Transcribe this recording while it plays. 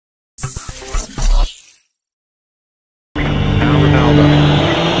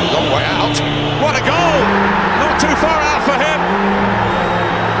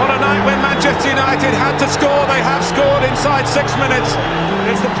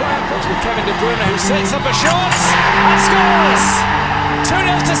Kevin De Bruyne, who sets up a shot and scores!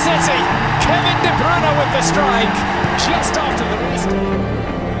 2-0 to City. Kevin De Bruyne with the strike just after the rest.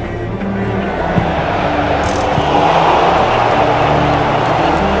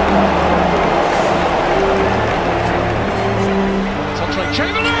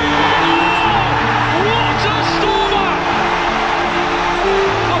 Chamberlain! What a stormer!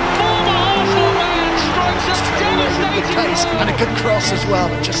 A former Arsenal man strikes a devastating pace and a good cross as well,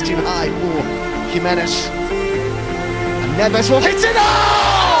 but just too high for Jimenez. And Neves will hit it!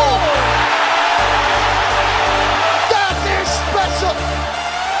 Oh! That is special!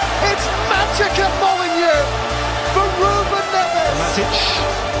 It's magic at Molineux for Ruben Neves! Matic.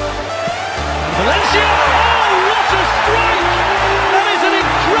 Valencia! Oh, what a strike!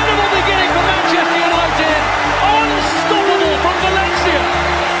 Incredible beginning for Manchester United. Unstoppable from Valencia.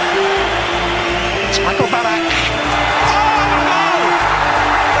 It's Michael Ballack. Oh!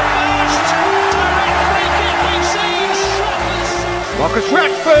 The first direct free kick we've seen. Marcus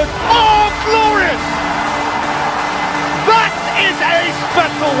Rashford. Oh, glorious! That is a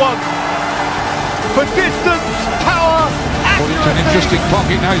special one. For distance, power, accuracy. It's an interesting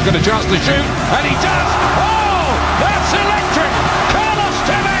pocket. Now he's got a chance to shoot, and he does. Oh, that's electric.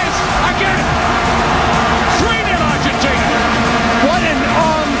 Tevez again! 3-0 Argentina! What an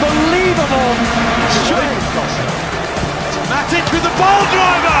unbelievable strike! Matic with the ball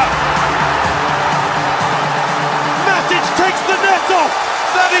driver! Matic takes the net off!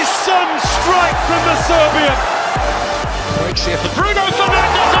 That is some strike from the Serbian! Breaks here for Bruno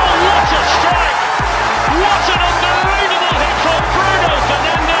Fernandes! Oh, what a strike! What an unbelievable hit from Bruno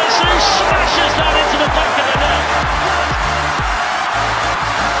Fernandes, who smashes that into the back of the net!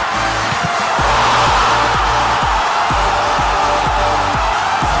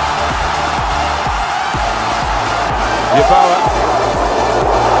 Yeboah.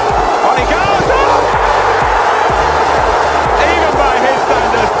 On he goes! Oh! Even by his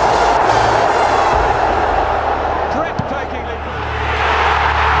standards. Breathtakingly.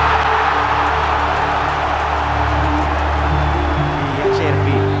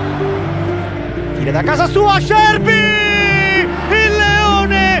 Acerbi. Tira da casa sua, Acerbi! Il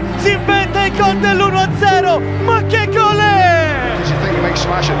Leone si inventa il gol dell'1-0. Ma che gol è! Did you think he might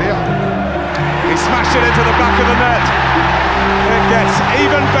smash it there? He smashed it into the back of the net. It gets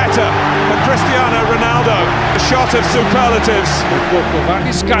even better for Cristiano Ronaldo. A shot of superlatives. Vai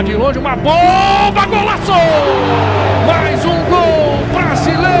arriscar de longe, uma bomba, golaço! Mais gol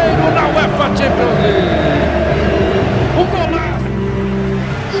brasileiro na UEFA Champions League. Golaço!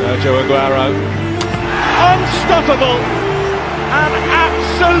 Sergio Aguero. Unstoppable and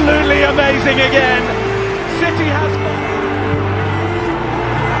absolutely amazing again. City has...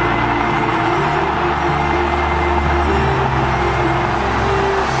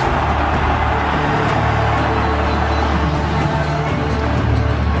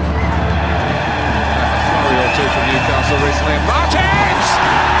 From Newcastle recently. Martins!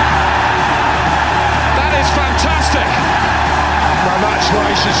 That is fantastic. Well, that's why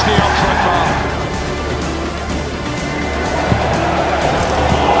he should stay up front, Mark.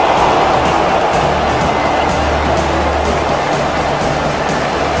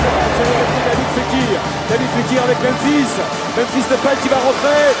 David Fekir avec Memphis. Memphis de Paille qui va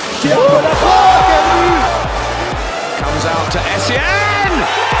rentrer. Qui a un peu la frappe. Comes out to Essien.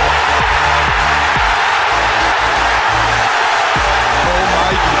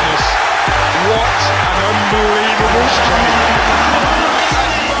 What an unbelievable strike!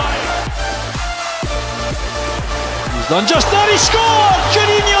 He's done just that, he scored!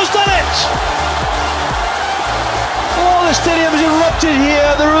 Juninho's done it! Oh, the stadium has erupted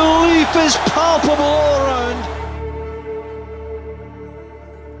here, the relief is palpable all around.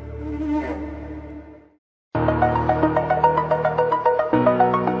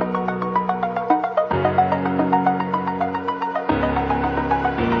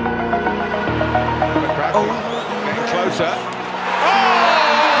 Getting closer.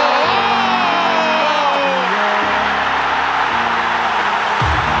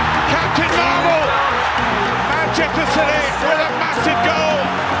 Captain Marvel! Manchester City with a massive goal!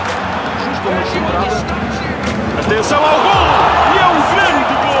 Atenção ao gol! E é um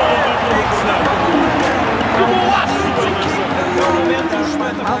grande gol do Golaço!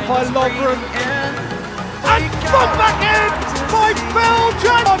 Rafael Lovren. And from back in by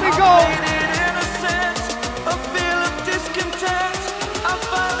Belgium on the goal!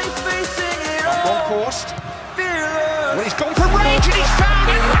 Well, he's gone for range and he's found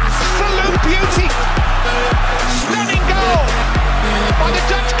an absolute beauty. Stunning goal by the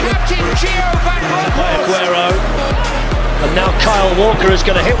Dutch captain. Gio Van Bronckhorst. Aguero. And now Kyle Walker is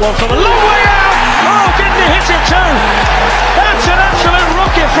going to hit one from a long way out. Oh, didn't he hit it too? That's an absolute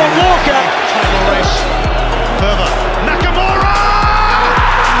rocket from Walker. Final race. Further. Nakamura!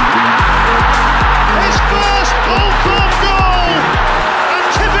 His first Old Firm goal. And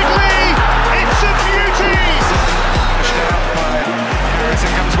typically, it's a beauty. Pushed out by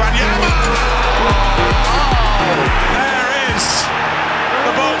Harrison comes Wanyama. There is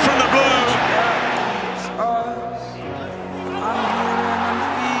the ball from the blue.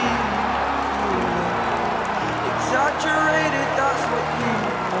 Exaggerated, that's what you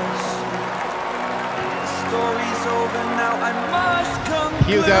must. The story's over now, I must conclude.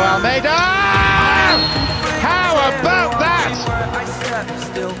 Hugo Almeida! How about that? I step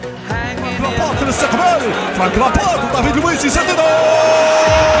still, hanging in لابورت الاستقبال فرانك لابورت ودافيد لويس يسددوا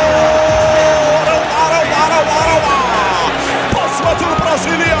روعة بصمة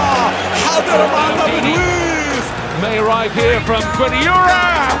البرازيلية حاضر مع دافيد لويس. May arrive here from Guadiura.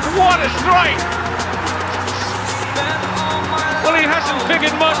 What a strike! Well, he hasn't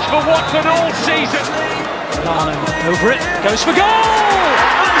figured much for Watford all season. Lano over it, goes for goal!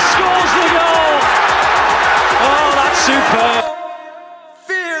 And scores the goal! Oh, that's superb!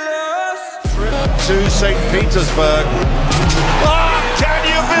 fearless. To St. Petersburg. Oh, can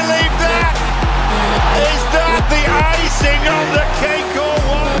you believe that? Is that the icing on the cake or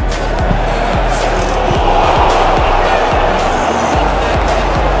what?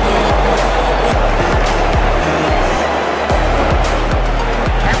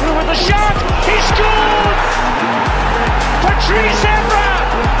 Evra with the shot, he scored! Patrice Evra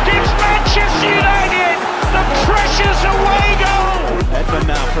gives Manchester United the precious away goal! Edmund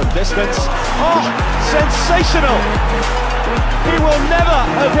now from distance. Oh, sensational! He will never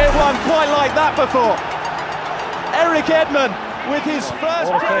have hit one quite like that before. Eric Edmund with his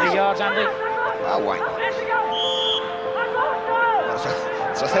first... All 30 yards, Andy. Oh, why not?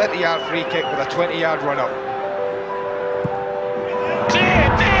 It's a 30-yard free kick with a 20-yard run-up. Dear,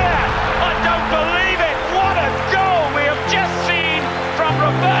 dear! I don't believe it! What a goal we have just seen from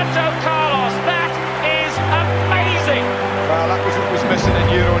Roberto Carlos! That is amazing! Well, that was what was missing in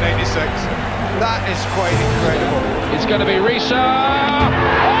Euro 96. That is quite incredible. It's going to be Risa.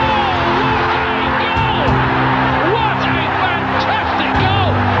 What a fantastic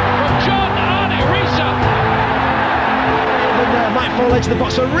goal from John Arne Risa! Might fall into the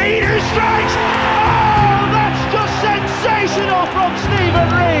box. Reid who strikes! Oh, that's just sensational from Stephen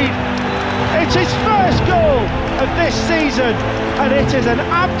Reid! It's his first goal of this season, and it is an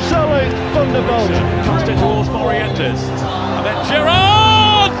absolute thunderbolt. Passed it towards Morientes, and then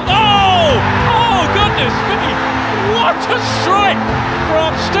Gerrard! Oh goodness me! What a strike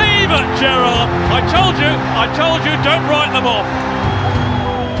from Steven Gerrard! I told you, don't write them off.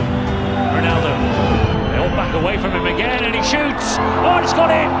 Ronaldo, they all back away from him again, and he shoots. Oh, it's got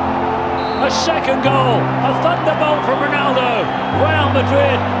in! A second goal, a thunderbolt from Ronaldo. Real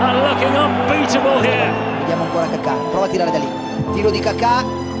Madrid are looking unbeatable here. Vediamo ancora Kaká, prova a tirare da lì. Tiro di Kaká.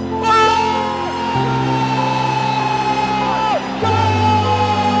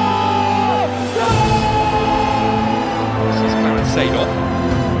 This is Clarence Seedorf.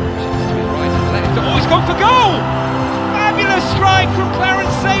 Shifts to his right and left. Oh, he's gone for goal! Fabulous strike from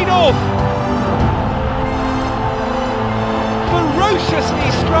Clarence Seedorf! Ferociously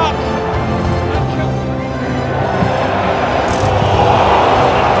struck.